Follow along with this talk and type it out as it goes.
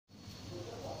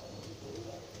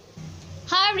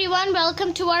everyone,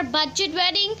 welcome to our budget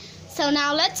wedding. So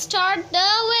now let's start the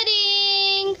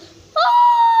wedding.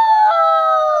 Oh!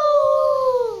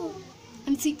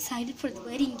 I'm so excited for the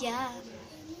wedding, yeah.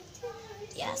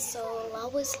 Yeah, so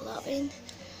love is loving.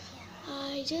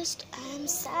 I just am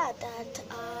sad that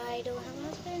I don't have a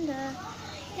husband.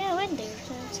 Yeah, I went there.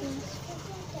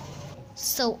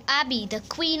 So Abby, the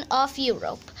Queen of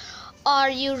Europe, are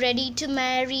you ready to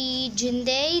marry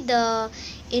Jinde, the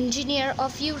engineer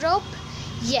of Europe?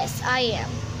 Yes, I am.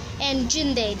 And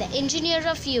Jinde, the engineer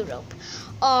of Europe,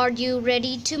 are you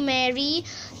ready to marry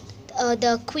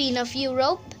the Queen of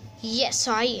Europe? Yes,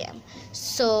 I am.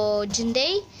 So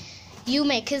Jinde, you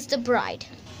make us the bride.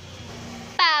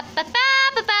 Pa pa pa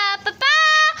pa pa pa pa.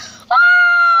 Oh!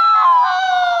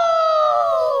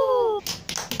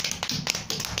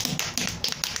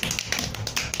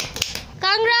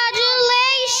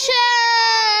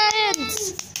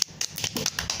 Congratulations!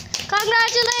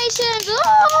 Congratulations!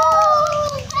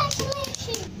 Oh!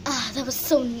 Congratulations! Ah, that was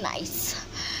so nice.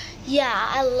 Yeah,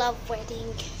 I love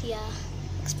wedding. Yeah,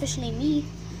 especially me.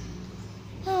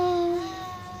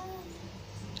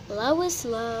 Love is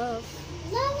love.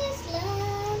 Love is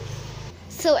love.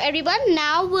 So everyone,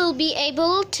 now we'll be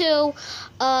able to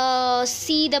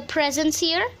see the presents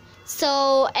here.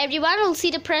 So everyone will see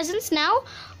the presents now.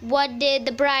 What did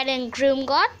the bride and groom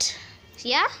got?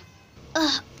 Yeah?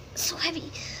 So heavy.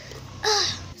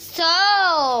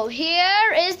 So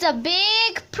here is the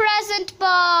big present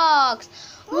box.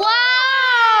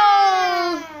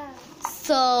 Wow!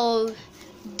 So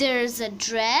there's a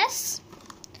dress.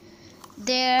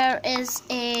 There is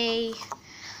a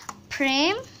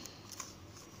pram.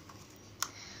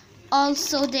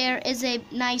 Also there is a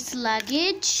nice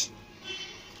luggage.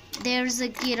 There's a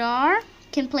guitar,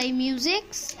 can play music,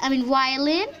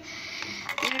 violin.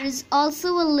 There is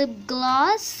also a lip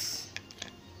gloss.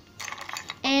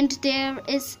 And there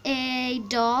is a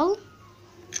doll.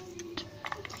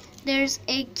 There's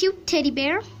a cute teddy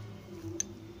bear.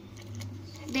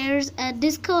 There's a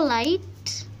disco light.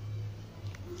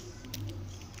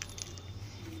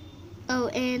 Oh,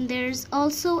 and there's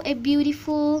also a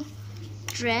beautiful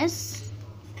dress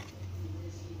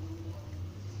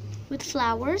with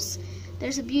flowers.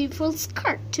 There's a beautiful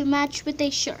skirt to match with a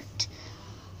shirt.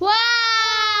 Wow!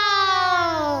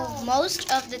 Most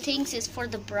of the things is for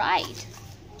the bride.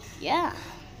 Yeah.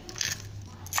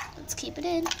 Let's keep it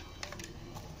in.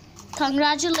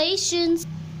 Congratulations.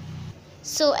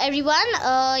 So everyone,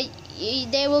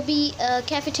 there will be a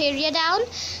cafeteria down.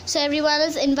 So everyone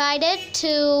is invited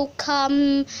to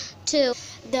come to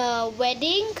the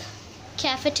wedding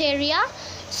cafeteria.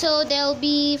 So there'll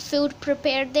be food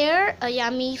prepared there,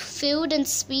 yummy food and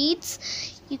sweets.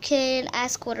 You can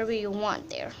ask whatever you want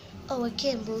there. Oh, I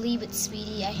can't believe it,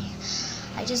 sweetie.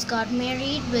 I just got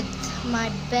married with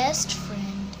my best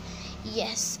friend.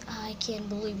 Yes, I can't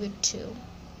believe it too.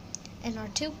 And our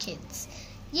 2 kids.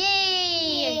 Yay!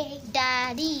 Yay.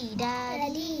 Daddy,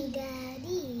 daddy.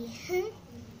 Daddy, daddy.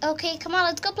 Okay, come on,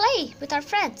 let's go play with our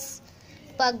friends.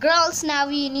 But girls, now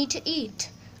we need to eat.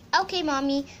 Okay,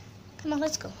 mommy. Come on,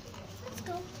 let's go. Let's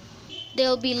go.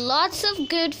 There'll be lots of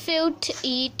good food to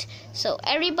eat, so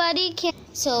everybody can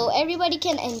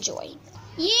enjoy.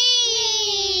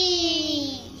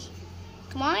 Yay!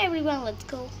 Come on, everyone, let's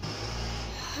go.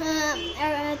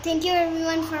 Thank you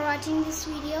everyone for watching this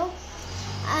video.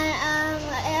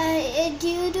 If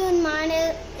you don't mind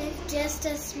it's just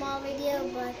a small video,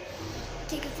 but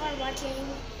thank you for watching.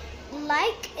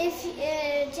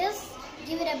 Just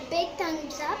give it a big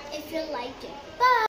thumbs up if you like it. Bye.